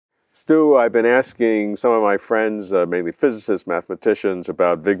Stu, I've been asking some of my friends, mainly physicists, mathematicians,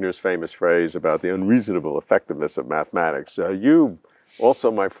 about Wigner's famous phrase about the unreasonable effectiveness of mathematics. You, also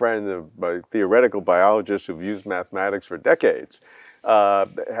my friend, a theoretical biologist who've used mathematics for decades,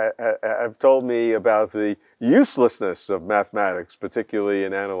 have told me about the uselessness of mathematics, particularly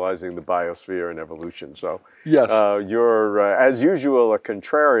in analyzing the biosphere and evolution. So yes. You're, as usual, a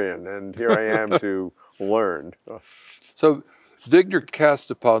contrarian, and here I am to learn. So Wigner cast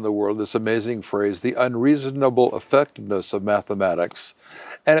upon the world this amazing phrase, the unreasonable effectiveness of mathematics.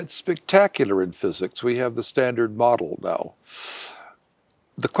 And it's spectacular in physics. We have the standard model now.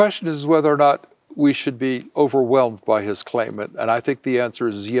 The question is whether or not we should be overwhelmed by his claim. And I think the answer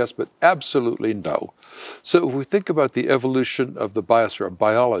is yes, but absolutely no. So if we think about the evolution of the biosphere, of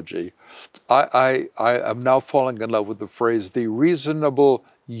biology, I am now falling in love with the phrase, the reasonable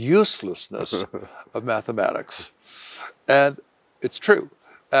uselessness of mathematics. And it's true.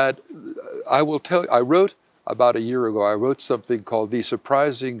 And I will tell you, I wrote about a year ago, I wrote something called The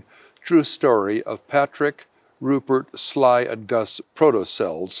Surprising True Story of Patrick, Rupert, Sly, and Gus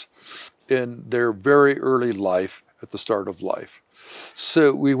protocells in their very early life at the start of life.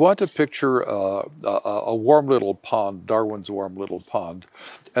 So we want to picture a warm little pond, Darwin's warm little pond,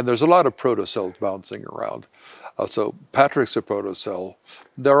 and there's a lot of protocells bouncing around. So Patrick's a protocell.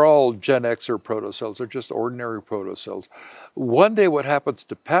 They're all Gen Xer protocells. They're just ordinary protocells. One day what happens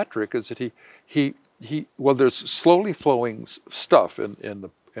to Patrick is that well, there's slowly flowing stuff in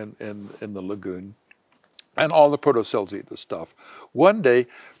the lagoon, and all the protocells eat the stuff. One day,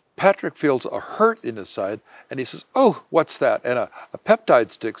 Patrick feels a hurt in his side, and he says, "Oh, what's that?" And a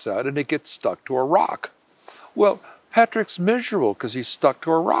peptide sticks out, and it gets stuck to a rock. Well, Patrick's miserable because he's stuck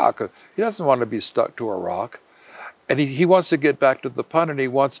to a rock. He doesn't want to be stuck to a rock. And he wants to get back to the pond, and he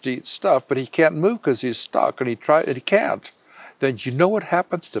wants to eat stuff, but he can't move because he's stuck, and he can't. Then you know what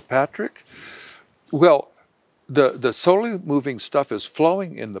happens to Patrick? Well, the slowly moving stuff is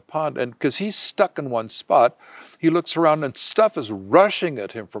flowing in the pond, and because he's stuck in one spot, he looks around and stuff is rushing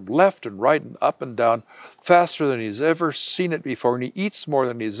at him from left and right and up and down faster than he's ever seen it before, and he eats more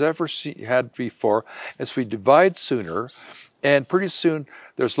than he's ever had before, and so he divides sooner, and pretty soon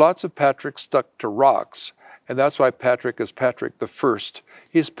there's lots of Patrick stuck to rocks. And that's why Patrick is Patrick the First.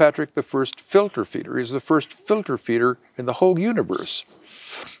 He's Patrick the First filter feeder. He's the first filter feeder in the whole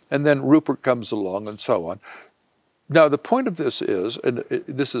universe. And then Rupert comes along and so on. Now, the point of this is, and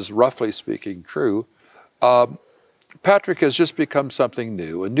this is roughly speaking true, Patrick has just become something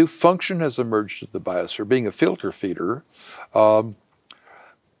new. A new function has emerged in the biosphere, being a filter feeder.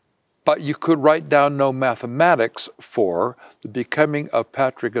 But you could write down no mathematics for the becoming of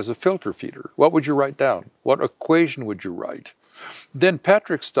Patrick as a filter feeder. What would you write down? What equation would you write? Then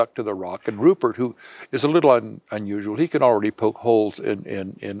Patrick stuck to the rock, and Rupert, who is a little unusual, he can already poke holes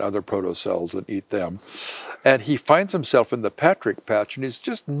in other protocells and eat them. And he finds himself in the Patrick patch, and he's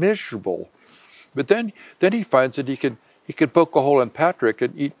just miserable. But then he finds that he can poke a hole in Patrick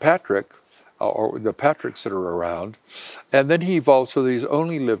and eat Patrick, or the Patricks that are around, and then he evolves so that he's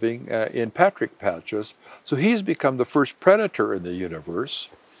only living in Patrick patches. So he's become the first predator in the universe.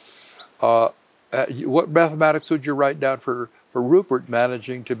 What mathematics would you write down for Rupert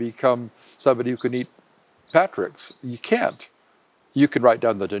managing to become somebody who can eat Patricks? You can't. You can write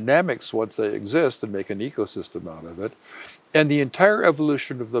down the dynamics once they exist and make an ecosystem out of it. And the entire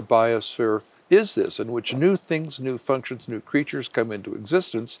evolution of the biosphere is this, in which new things, new functions, new creatures come into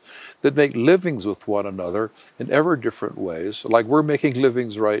existence that make livings with one another in ever different ways. Like we're making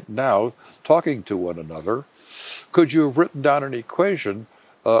livings right now, talking to one another. Could you have written down an equation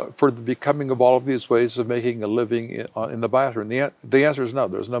for the becoming of all of these ways of making a living in the biosphere? And the answer is no.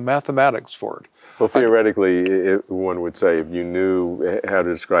 There's no mathematics for it. Well, theoretically, one would say if you knew how to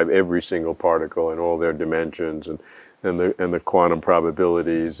describe every single particle and all their dimensions and the quantum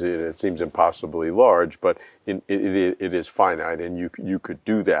probabilities, it seems impossibly large, but it is finite, and you could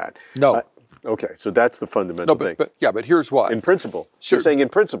do that. No. Okay, so that's the fundamental thing. But here's why. In principle. Sure. You're saying in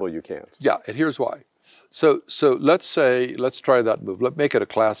principle you can't. Yeah, and here's why. So let's try that move. Let's make it a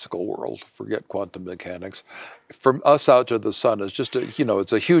classical world. Forget quantum mechanics. From us out to the sun is just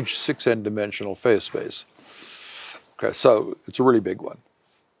it's a huge 6n dimensional phase space. Okay, so it's a really big one.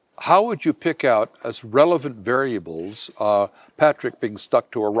 How would you pick out as relevant variables Patrick being stuck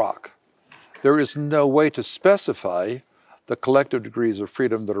to a rock? There is no way to specify the collective degrees of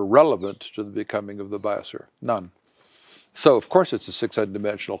freedom that are relevant to the becoming of the biosphere. None. So of course it's a 6n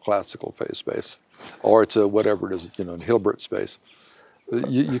dimensional classical phase space, or it's a whatever it is, in Hilbert space.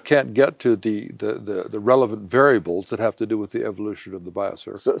 You can't get to the relevant variables that have to do with the evolution of the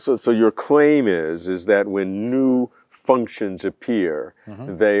biosphere. So your claim is that when new functions appear,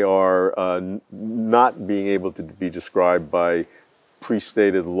 they are not being able to be described by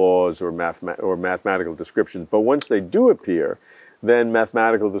pre-stated laws or mathematical descriptions. But once they do appear, then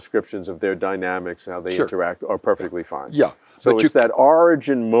mathematical descriptions of their dynamics, how they interact, are perfectly fine. Yeah. So it's that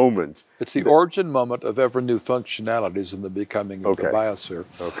origin moment. It's the origin moment of ever new functionalities in the becoming of the biosphere.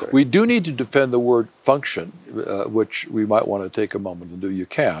 Okay. We do need to defend the word function, which we might want to take a moment to do. You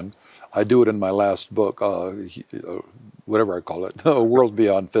can. I do it in my last book, whatever I call it, A World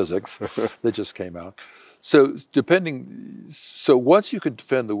Beyond Physics, that just came out. So once you can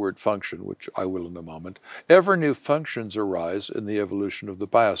defend the word function, which I will in a moment, ever new functions arise in the evolution of the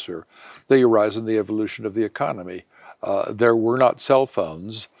biosphere. They arise in the evolution of the economy. There were not cell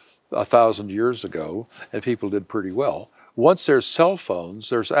phones 1,000 years ago, and people did pretty well. Once there's cell phones,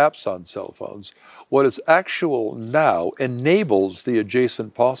 there's apps on cell phones. What is actual now enables the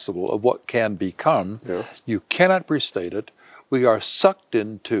adjacent possible of what can become. Yeah. You cannot restate it. We are sucked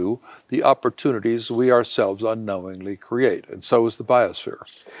into the opportunities we ourselves unknowingly create, and so is the biosphere.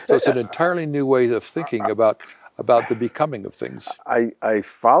 So it's an entirely new way of thinking about the becoming of things. I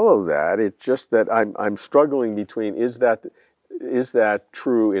follow that. It's just that I'm struggling between is that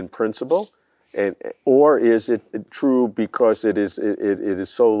true in principle, or is it true because it is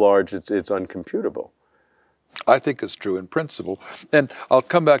so large it's uncomputable? I think it's true in principle. And I'll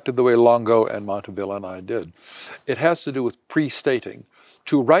come back to the way Longo and Monteville and I did. It has to do with pre-stating.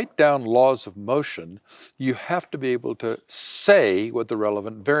 To write down laws of motion, you have to be able to say what the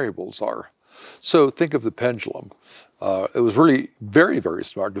relevant variables are. So think of the pendulum. It was really very, very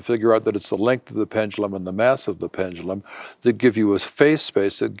smart to figure out that it's the length of the pendulum and the mass of the pendulum that give you a phase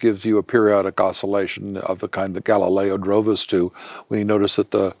space that gives you a periodic oscillation of the kind that Galileo drove us to when he noticed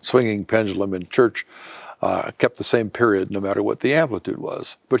that the swinging pendulum in church kept the same period no matter what the amplitude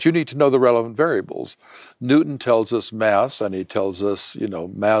was. But you need to know the relevant variables. Newton tells us mass, and he tells us,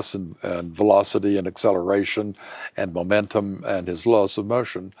 mass and velocity and acceleration and momentum and his laws of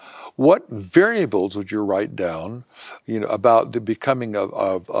motion. What variables would you write down, about the becoming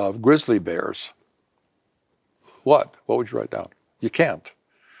of grizzly bears? What would you write down? You can't.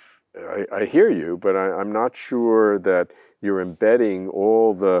 I hear you, but I'm not sure that you're embedding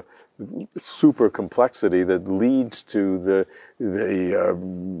all the super complexity that leads to the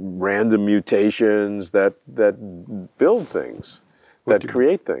random mutations that build things, that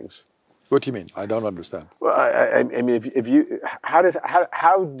create things. What do you mean? I don't understand. Well, I mean,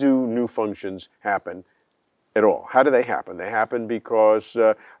 how do new functions happen at all? How do they happen? They happen because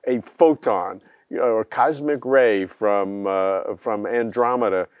a photon or cosmic ray from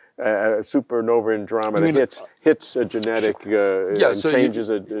Andromeda, supernova Andromeda, hits a genetic and changes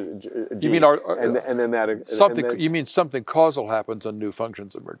a gene. You mean and then that something? and then, you mean something causal happens and new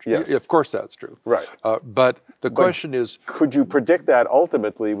functions emerge? Yes. Of course, that's true. Right. But the question is, could you predict that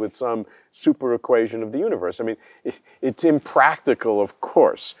ultimately with some super equation of the universe? I mean, it's impractical, of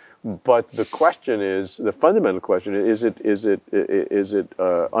course. But the question is, the fundamental question is it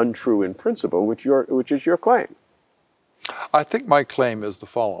untrue in principle, which is your claim? I think my claim is the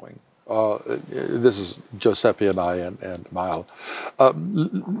following. This is Giuseppe and I and Mile.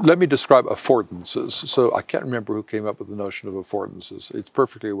 Let me describe affordances. So I can't remember who came up with the notion of affordances. It's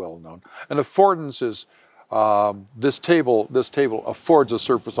perfectly well known. An affordance is this table affords a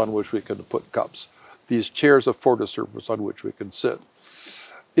surface on which we can put cups. These chairs afford a surface on which we can sit.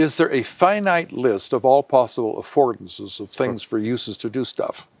 Is there a finite list of all possible affordances of things for uses to do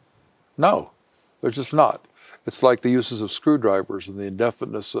stuff? No, there's just not. It's like the uses of screwdrivers and the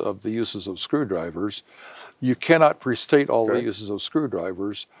indefiniteness of the uses of screwdrivers. You cannot prestate all the uses of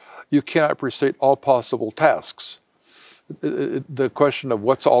screwdrivers. You cannot prestate all possible tasks. The question of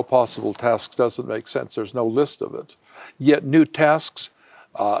what's all possible tasks doesn't make sense. There's no list of it. Yet new tasks,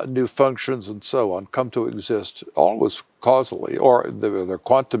 new functions, and so on come to exist always causally, or they're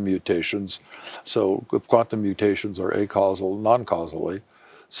quantum mutations. So if quantum mutations are acausal, non-causally.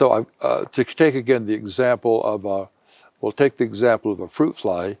 So to take again the example of, we'll take the example of a fruit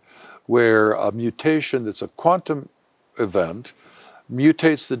fly, where a mutation that's a quantum event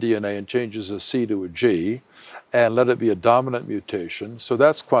mutates the DNA and changes a C to a G, and let it be a dominant mutation. So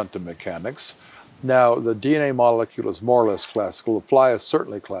that's quantum mechanics. Now the DNA molecule is more or less classical. The fly is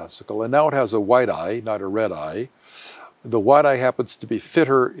certainly classical, and now it has a white eye, not a red eye. The white eye happens to be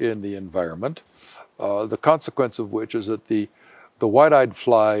fitter in the environment. The consequence of which is that the white-eyed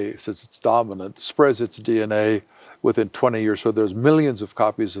fly, since it's dominant, spreads its DNA within 20 years, so there's millions of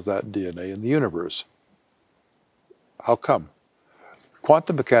copies of that DNA in the universe. How come?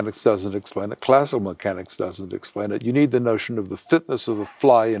 Quantum mechanics doesn't explain it. Classical mechanics doesn't explain it. You need the notion of the fitness of the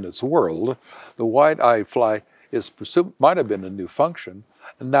fly in its world. The white-eyed fly might have been a new function,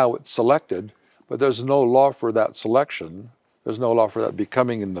 and now it's selected, but there's no law for that selection. There's no law for that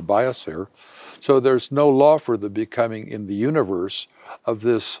becoming in the biosphere. So there's no law for the becoming in the universe of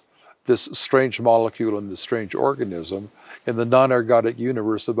this strange molecule and this strange organism in the non-ergodic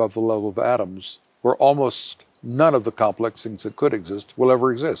universe above the level of atoms, where almost none of the complex things that could exist will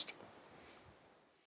ever exist.